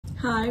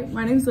Hi,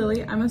 my name's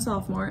Lily. I'm a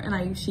sophomore and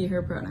I use she,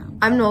 her pronouns.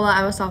 I'm Nola.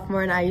 I'm a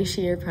sophomore and I use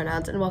she, her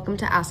pronouns, and welcome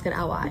to Ask an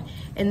LWAI.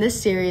 In this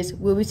series,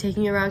 we'll be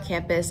taking you around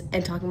campus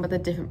and talking about the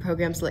different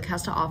programs Lick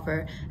has to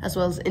offer, as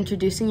well as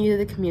introducing you to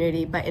the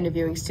community by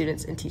interviewing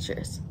students and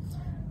teachers.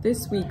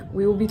 This week,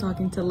 we will be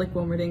talking to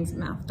Lick-Wilmerding's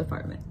math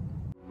department.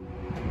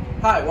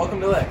 Hi,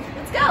 welcome to Lick.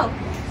 Let's go!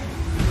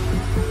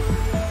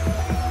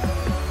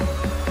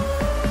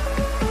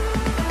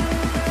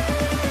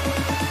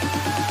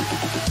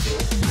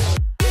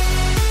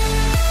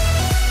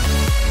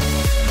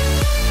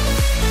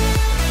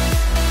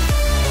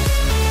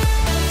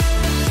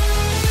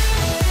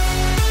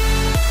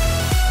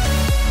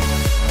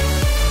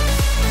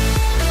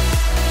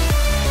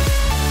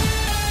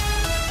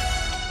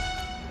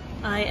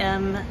 I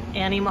am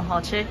Annie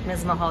Mahalchik,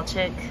 Ms.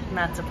 Mahalchik,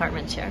 Math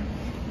Department Chair.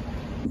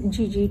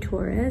 Gigi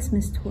Torres,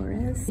 Ms.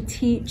 Torres. I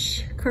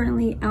teach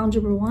currently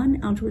Algebra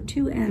 1, Algebra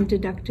 2, and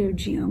Deductive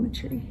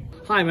Geometry.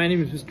 Hi, my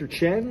name is Mr.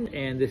 Chen,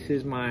 and this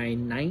is my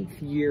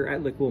 9th year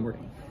at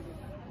Lick-Wilmerding.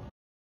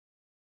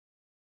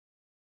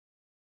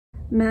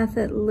 Math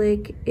at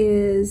Lick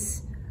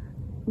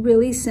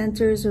really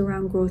centers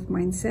around growth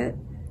mindset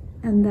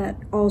and that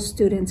all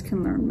students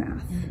can learn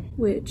math,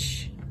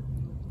 which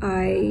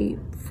I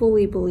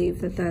fully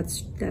believe that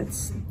that's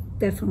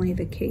definitely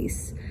the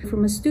case.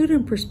 From a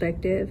student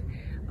perspective,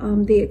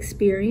 the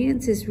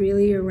experience is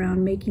really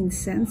around making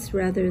sense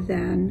rather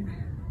than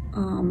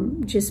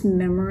just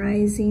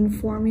memorizing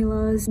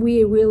formulas.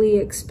 We really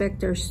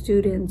expect our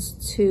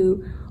students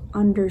to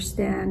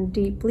understand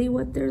deeply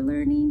what they're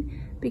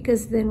learning,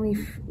 because then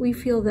we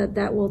feel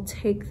that will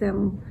take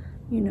them,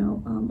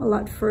 a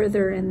lot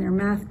further in their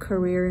math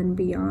career and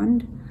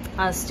beyond.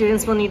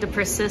 Students will need to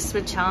persist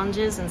with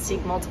challenges and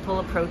seek multiple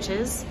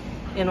approaches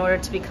in order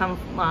to become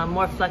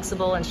more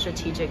flexible and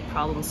strategic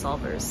problem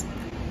solvers.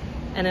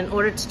 And in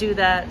order to do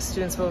that,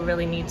 students will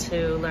really need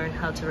to learn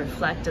how to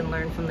reflect and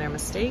learn from their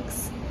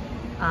mistakes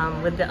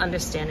with the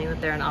understanding that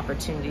they're an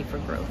opportunity for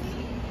growth.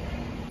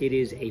 It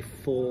is a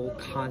full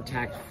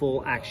contact,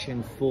 full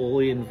action,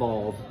 fully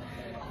involved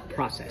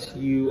process.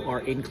 You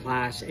are in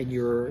class and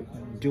you're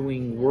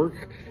doing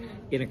work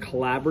in a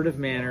collaborative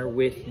manner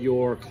with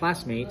your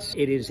classmates.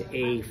 It is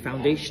a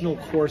foundational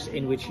course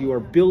in which you are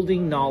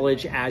building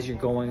knowledge as you're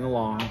going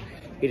along.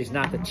 It is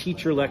not the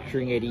teacher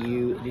lecturing at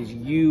you, it is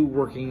you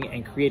working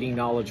and creating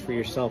knowledge for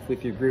yourself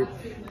with your group,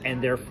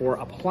 and therefore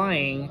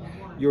applying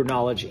your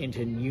knowledge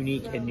into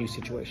unique and new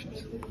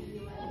situations.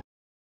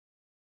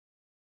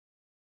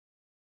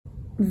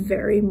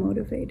 Very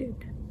motivated.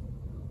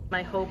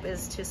 My hope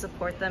is to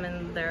support them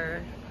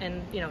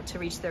to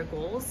reach their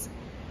goals.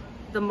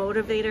 The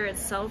motivator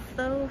itself,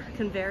 though,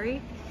 can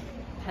vary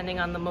depending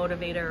on the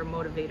motivator or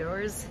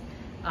motivators.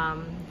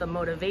 The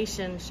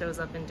motivation shows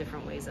up in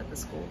different ways at the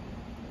school.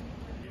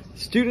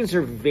 Students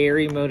are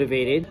very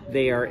motivated.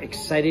 They are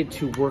excited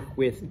to work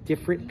with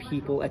different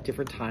people at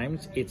different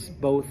times. It's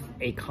both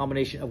a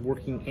combination of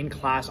working in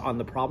class on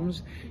the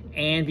problems,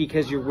 and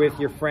because you're with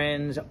your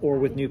friends or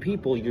with new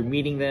people, you're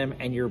meeting them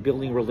and you're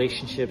building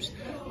relationships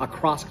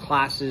across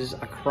classes,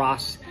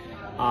 across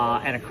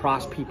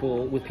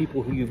people, with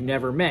people who you've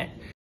never met.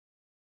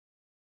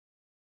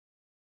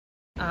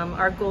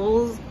 Our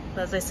goals,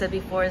 as I said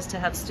before, is to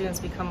have students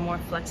become more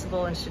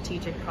flexible and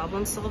strategic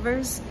problem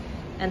solvers,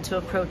 and to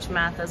approach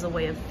math as a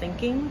way of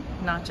thinking,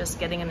 not just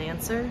getting an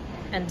answer,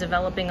 and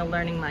developing a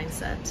learning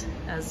mindset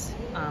as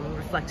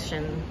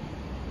reflection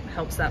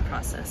helps that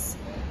process.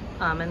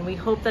 And we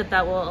hope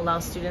that will allow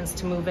students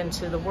to move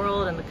into the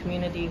world and the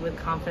community with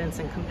confidence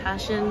and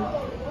compassion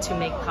to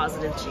make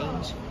positive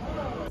change.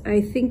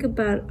 I think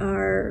about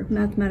our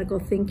mathematical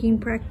thinking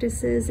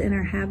practices and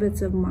our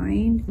habits of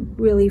mind,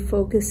 really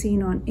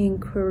focusing on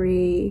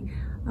inquiry,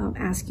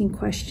 asking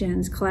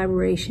questions,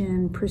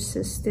 collaboration,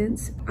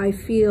 persistence. I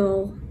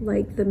feel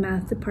like the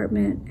math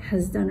department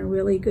has done a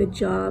really good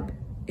job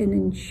in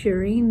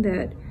ensuring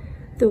that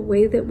the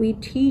way that we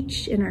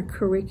teach in our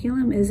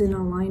curriculum is in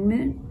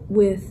alignment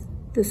with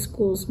the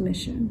school's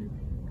mission.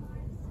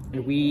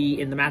 We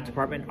in the math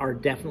department are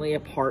definitely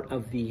a part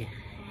of the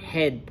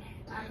head.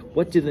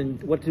 What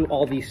do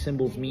all these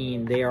symbols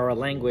mean? They are a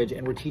language,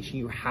 and we're teaching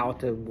you how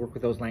to work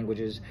with those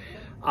languages.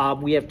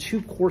 We have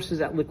 2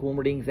 courses at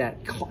Lick-Wilmerding that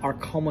are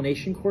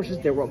culmination courses.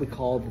 They're what we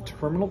call the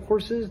terminal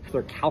courses.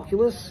 They're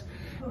calculus,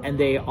 and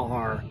they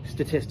are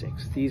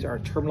statistics. These are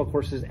terminal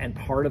courses, and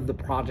part of the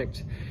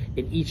project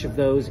in each of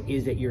those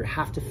is that you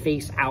have to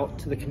face out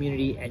to the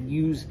community and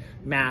use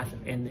math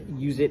and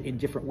use it in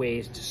different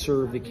ways to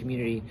serve the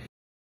community.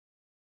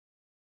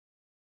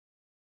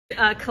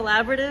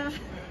 Collaborative.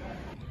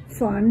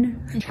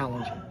 Fun.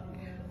 Challenging.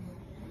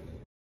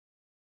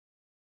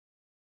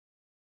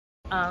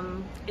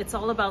 It's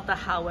all about the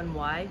how and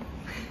why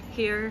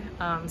here,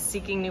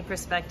 seeking new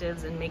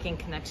perspectives and making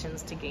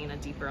connections to gain a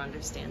deeper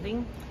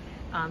understanding.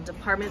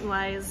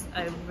 Department-wise,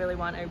 I really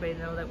want everybody to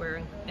know that we're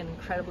an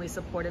incredibly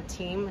supportive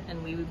team,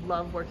 and we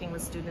love working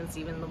with students,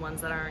 even the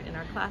ones that aren't in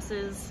our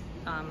classes,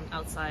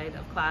 outside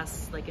of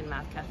class, like in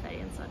Math Cafe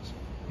and such.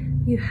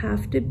 You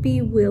have to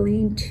be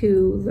willing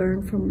to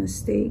learn from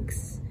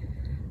mistakes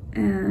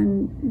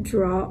and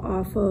draw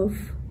off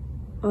of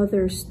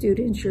other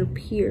students, your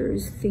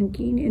peers,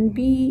 thinking and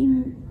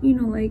being, you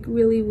know, like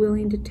really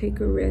willing to take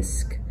a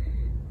risk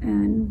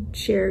and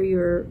sharing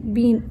your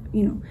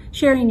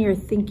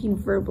thinking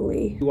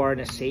verbally. You are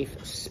in a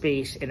safe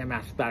space in a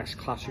mathematics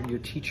classroom. Your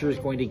teacher is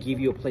going to give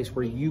you a place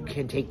where you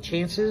can take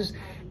chances,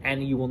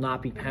 and you will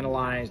not be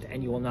penalized,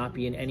 and you will not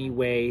be in any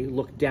way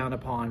looked down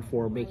upon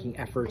for making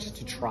efforts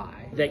to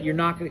try. That you're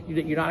not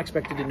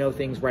expected to know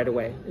things right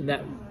away, and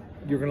that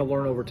you're going to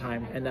learn over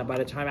time, and that by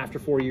the time after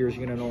 4 years,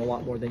 you're going to know a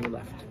lot more than you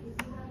left.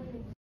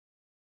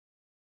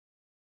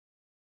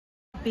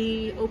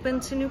 Be open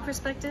to new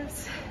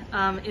perspectives,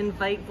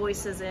 invite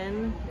voices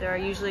in. There are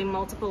usually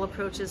multiple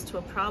approaches to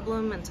a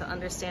problem, and to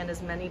understand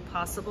as many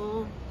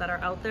possible that are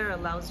out there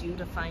allows you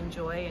to find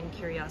joy and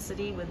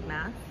curiosity with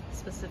math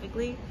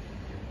specifically.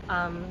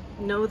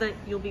 Know that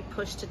you'll be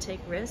pushed to take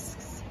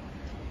risks,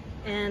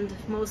 and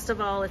most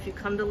of all, if you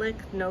come to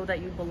Lick, know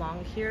that you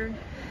belong here,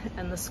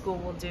 and the school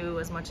will do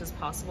as much as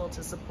possible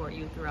to support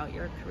you throughout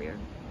your career.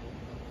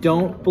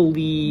 Don't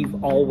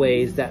believe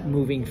always that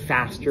moving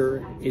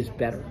faster is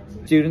better.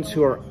 Students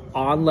who are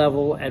on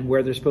level and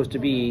where they're supposed to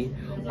be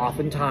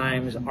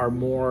oftentimes are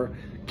more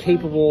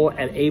capable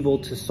and able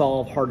to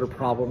solve harder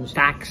problems.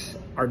 Facts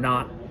are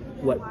not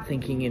what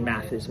thinking in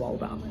math is all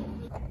about.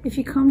 If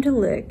you come to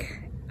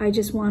Lick, I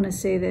just want to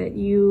say that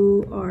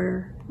you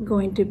are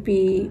going to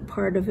be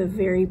part of a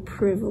very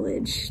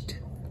privileged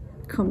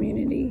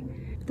community.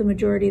 The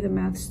majority of the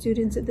math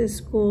students at this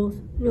school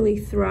really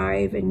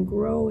thrive and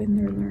grow in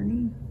their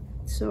learning.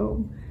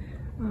 So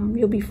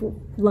you'll be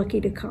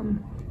lucky to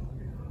come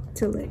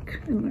to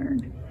Lick and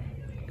learn.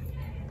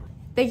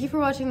 Thank you for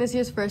watching this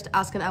year's first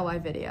Ask an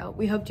LWAI video.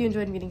 We hope you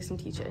enjoyed meeting some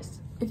teachers.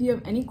 If you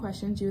have any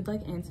questions you would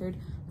like answered,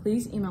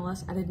 please email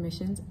us at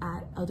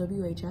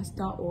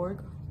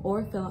admissions@lwhs.org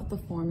or fill out the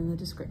form in the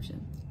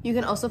description. You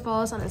can also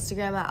follow us on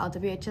Instagram at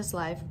LWHS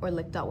Live or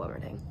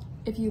Lick-Wilmerding.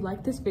 If you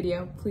liked this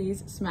video,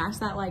 please smash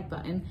that like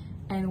button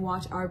and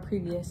watch our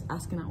previous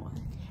Ask an LWAI.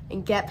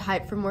 And get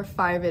hyped for more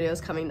fire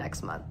videos coming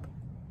next month.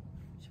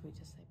 Should we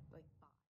just say